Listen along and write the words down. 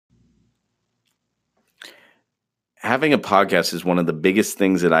Having a podcast is one of the biggest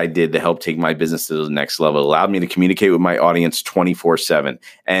things that I did to help take my business to the next level. It allowed me to communicate with my audience 24/7.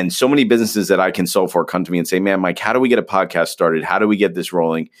 And so many businesses that I consult for come to me and say, man, Mike, how do we get a podcast started? How do we get this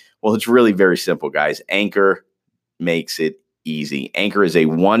rolling? Well, it's really very simple, guys. Anchor makes it easy. Anchor is a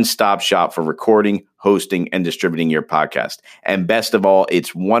one-stop shop for recording, hosting, and distributing your podcast. And best of all,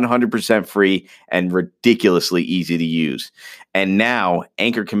 it's 100% free and ridiculously easy to use. And now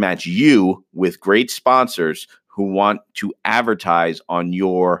Anchor can match you with great sponsors who want to advertise on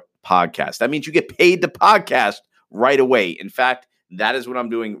your podcast. That means you get paid to podcast right away. In fact, that is what I'm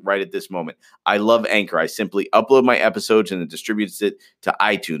doing right at this moment. I love Anchor. I simply upload my episodes and it distributes it to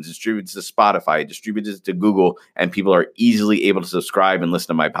iTunes, distributes it to Spotify, distributes it to Google, and people are easily able to subscribe and listen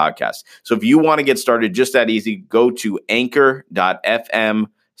to my podcast. So if you want to get started just that easy, go to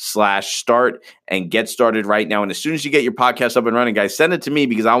anchor.fm/start and get started right now. And as soon as you get your podcast up and running, guys, send it to me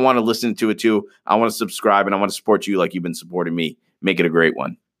because I want to listen to it too. I want to subscribe and I want to support you like you've been supporting me. Make it a great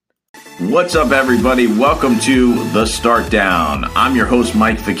one. What's up, everybody? Welcome to The Start Down. I'm your host,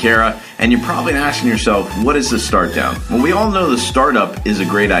 Mike Ficara, and you're probably asking yourself, what is the Start Down? Well, we all know the startup is a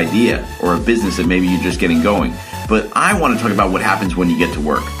great idea or a business that maybe you're just getting going. But I want to talk about what happens when you get to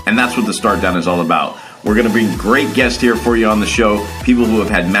work. And that's what The Start Down is all about. We're going to bring great guests here for you on the show, people who have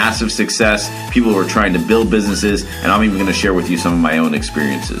had massive success, people who are trying to build businesses, and I'm even going to share with you some of my own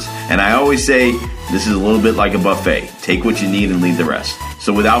experiences. And I always say, this is a little bit like a buffet. Take what you need and leave the rest.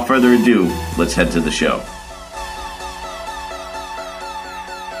 So without further ado, let's head to the show.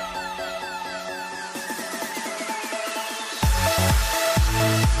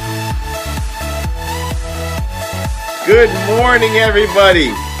 Good morning,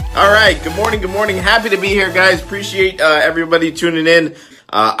 everybody. All right. Good morning. Good morning. Happy to be here, guys. Appreciate everybody tuning in.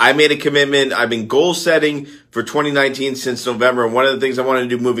 I made a commitment. I've been goal setting for 2019 since November. And one of the things I wanted to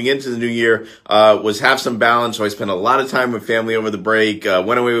do moving into the new year was have some balance. So I spent a lot of time with family over the break,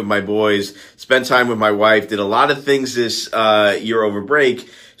 went away with my boys, spent time with my wife, did a lot of things this year over break.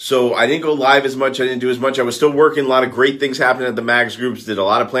 So I didn't go live as much. I didn't do as much. I was still working. A lot of great things happening at the Mags Groups. Did a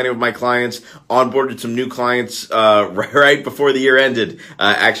lot of planning with my clients. Onboarded some new clients right before the year ended.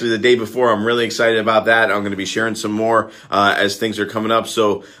 Actually, the day before. I'm really excited about that. I'm going to be sharing some more as things are coming up.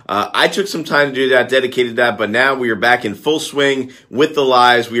 So I took some time to do that, dedicated that. But now we are back in full swing with the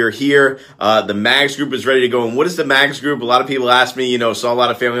lives. We are here. The Mags Group is ready to go. And what is the Mags Group? A lot of people ask me, saw a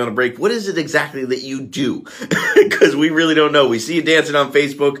lot of family on a break. What is it exactly that you do? Because we really don't know. We see you dancing on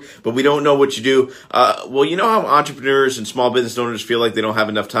Facebook, but we don't know what you do. Well, you know how entrepreneurs and small business owners feel like they don't have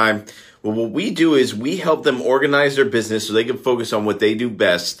enough time? Well, what we do is we help them organize their business so they can focus on what they do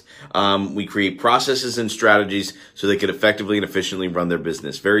best. We create processes and strategies so they can effectively and efficiently run their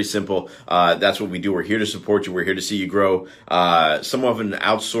business. Very simple. That's what we do. We're here to support you. We're here to see you grow. Somewhat of an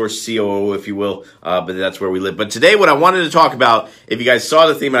outsourced COO, if you will, but that's where we live. But today, what I wanted to talk about, if you guys saw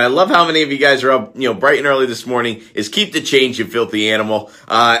the theme, and I love how many of you guys are up, bright and early this morning, is keep the change, you filthy animal.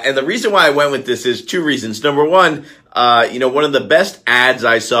 And the reason why I went with this is two reasons. Number one, one of the best ads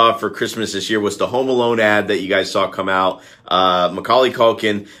I saw for Christmas this year was the Home Alone ad that you guys saw come out. Macaulay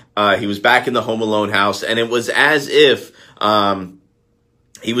Culkin, he was back in the Home Alone house, and it was as if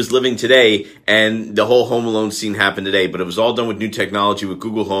he was living today, and the whole Home Alone scene happened today, but it was all done with new technology, with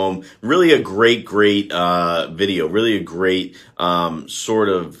Google Home. Really a great video, really a great sort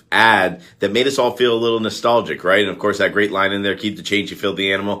of ad that made us all feel a little nostalgic, right? And of course, that great line in there, keep the change, you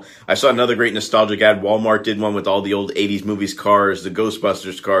filthy animal. I saw another great nostalgic ad. Walmart did one with all the old 80s movies cars, the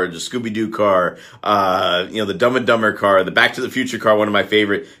Ghostbusters car, the Scooby-Doo car, the Dumb and Dumber car, the Back to the Future car, one of my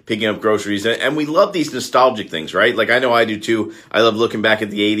favorite, picking up groceries. And we love these nostalgic things, right? Like I know I do too. I love looking back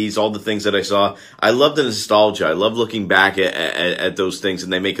at the 80s, all the things that I saw. I love the nostalgia. I love looking back at those things,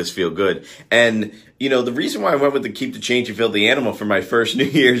 and they make us feel good. And the reason why I went with the keep the change and filthy animal for my first New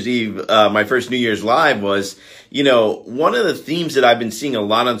Year's Eve, my first New Year's live was, one of the themes that I've been seeing a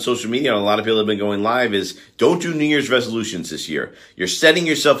lot on social media, and a lot of people have been going live, is don't do New Year's resolutions this year. You're setting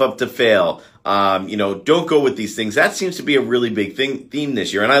yourself up to fail. Don't go with these things. That seems to be a really big theme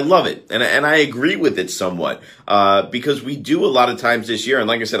this year, and I love it. And I agree with it somewhat, because we do a lot of times this year. And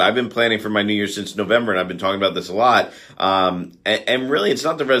like I said, I've been planning for my New Year since November, and I've been talking about this a lot. And really, it's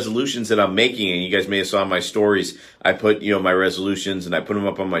not the resolutions that I'm making. And you guys may have saw my stories. I put, my resolutions, and I put them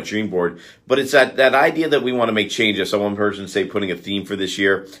up on my dream board. But it's that idea that we want to make change. I saw one person say putting a theme for this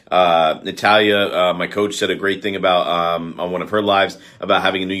year. Natalia, my coach, said a great thing about on one of her lives about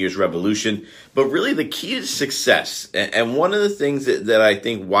having a New Year's revolution. But really, the key to success, and one of the things that I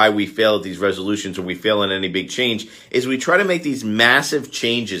think why we fail at these resolutions, or we fail in any big change, is we try to make these massive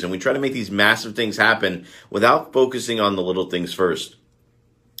changes, and we try to make these massive things happen without focusing on the little things first.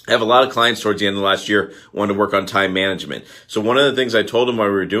 I have a lot of clients towards the end of last year wanting to work on time management. So one of the things I told them while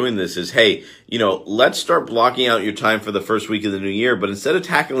we were doing this is, hey, let's start blocking out your time for the first week of the new year. But instead of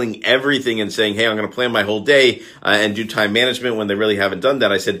tackling everything and saying, hey, I'm going to plan my whole day and do time management when they really haven't done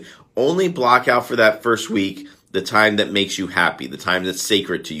that, I said, only block out for that first week the time that makes you happy, the time that's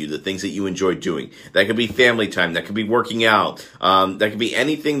sacred to you, the things that you enjoy doing. That could be family time. That could be working out. That could be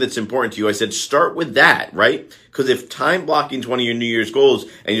anything that's important to you. I said, start with that, right? Because if time blocking is one of your New Year's goals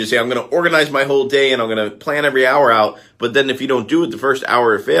and you say, I'm going to organize my whole day and I'm going to plan every hour out, but then if you don't do it the first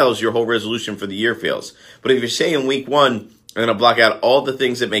hour, it fails, your whole resolution for the year fails. But if you're saying week one, I'm going to block out all the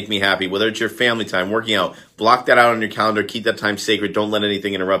things that make me happy, whether it's your family time, working out, block that out on your calendar, keep that time sacred, don't let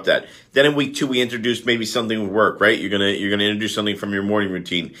anything interrupt that. Then in week two, we introduce maybe something with work, right? You're going to introduce something from your morning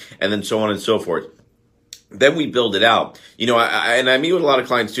routine and then so on and so forth. Then we build it out. I meet with a lot of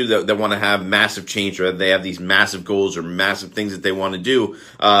clients too that want to have massive change, or they have these massive goals or massive things that they want to do.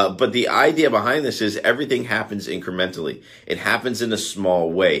 But the idea behind this is everything happens incrementally. It happens in a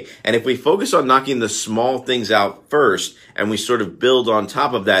small way. And if we focus on knocking the small things out first and we sort of build on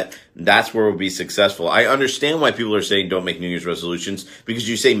top of that, that's where we'll be successful. I understand why people are saying don't make New Year's resolutions, because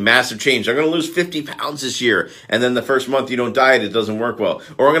you say massive change. I'm going to lose 50 pounds this year. And then the first month you don't diet, it doesn't work well.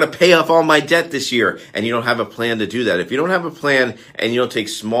 Or I'm going to pay off all my debt this year. And you don't have a plan to do that. If you don't have a plan and you don't take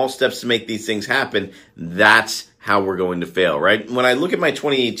small steps to make these things happen, that's how we're going to fail, right? When I look at my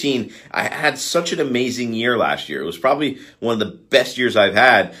 2018, I had such an amazing year last year. It was probably one of the best years I've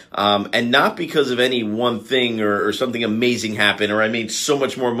had. And not because of any one thing or something amazing happened, or I made so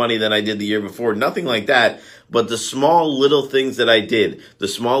much more money than I did the year before. Nothing like that. But the small little things that I did, the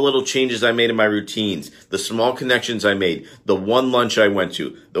small little changes I made in my routines, the small connections I made, the one lunch I went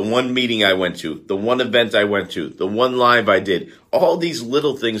to, the one meeting I went to, the one event I went to, the one live I did, all these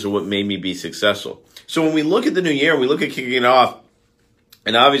little things are what made me be successful. So when we look at the new year, we look at kicking it off,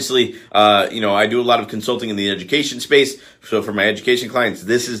 and obviously, I do a lot of consulting in the education space. So for my education clients,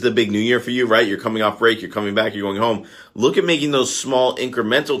 this is the big new year for you, right? You're coming off break, you're coming back, you're going home. Look at making those small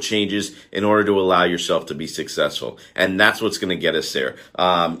incremental changes in order to allow yourself to be successful. And that's what's going to get us there.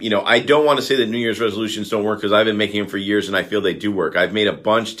 I don't want to say that New Year's resolutions don't work, because I've been making them for years and I feel they do work. I've made a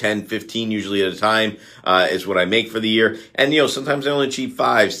bunch, 10, 15 usually at a time, is what I make for the year. And, sometimes I only achieve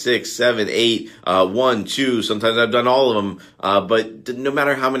 5, 6, 7, 8, 1, 2. Sometimes I've done all of them. But no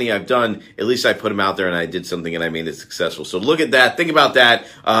matter how many I've done, at least I put them out there and I did something and I made it successful. So look at that. Think about that.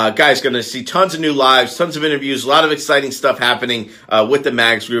 Guys, going to see tons of new lives, tons of interviews, a lot of exciting stuff happening with the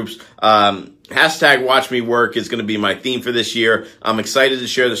Mags groups. Hashtag Watch Me Work is going to be my theme for this year. I'm excited to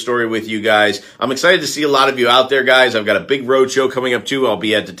share the story with you guys. I'm excited to see a lot of you out there, guys. I've got a big road show coming up too. I'll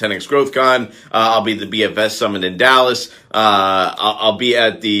be at the 10X Growth Con. I'll be at the BFS Summit in Dallas. I'll be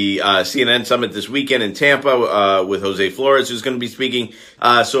at the CNN Summit this weekend in Tampa with Jose Flores, who's going to be speaking.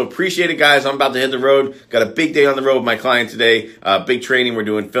 So appreciate it, guys. I'm about to hit the road. Got a big day on the road with my client today. Big training. We're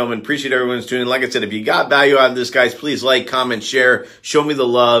doing filming. Appreciate everyone's tuning in. Like I said, if you got value out of this, guys, please like, comment, share. Show me the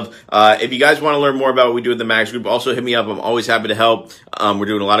love. If you guys want to learn more about what we do with the Max Group, also hit me up. I'm always happy to help. We're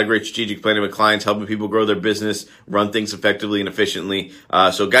doing a lot of great strategic planning with clients, helping people grow their business, run things effectively and efficiently.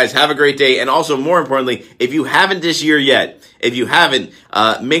 So guys, have a great day. And also, more importantly, if you haven't this year yet,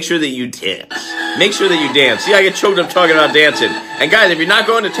 make sure that you dance. Make sure that you dance. See, I get choked up talking about dancing. And guys, if you're not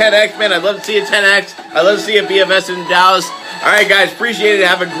going to 10X, man, I'd love to see you at 10X. I'd love to see you at BFS in Dallas. All right, guys, appreciate it.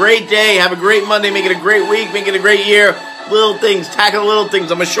 Have a great day. Have a great Monday. Make it a great week. Make it a great year. Little things. Tackle the little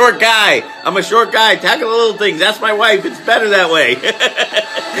things. I'm a short guy. Tackle the little things. That's my wife. It's better that way.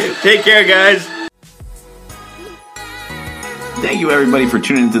 Take care, guys. Thank you, everybody, for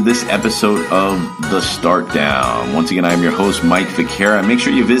tuning into this episode of The Start Down. Once again, I'm your host, Mike Vaquera. Make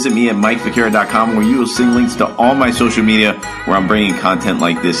sure you visit me at MikeVaquera.com, where you will see links to all my social media, where I'm bringing content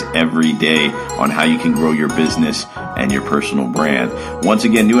like this every day on how you can grow your business and your personal brand. Once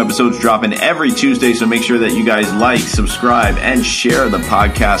again, new episodes dropping every Tuesday, so make sure that you guys like, subscribe, and share the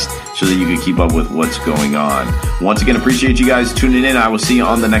podcast so that you can keep up with what's going on. Once again, appreciate you guys tuning in. I will see you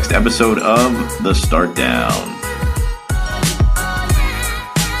on the next episode of The Start Down.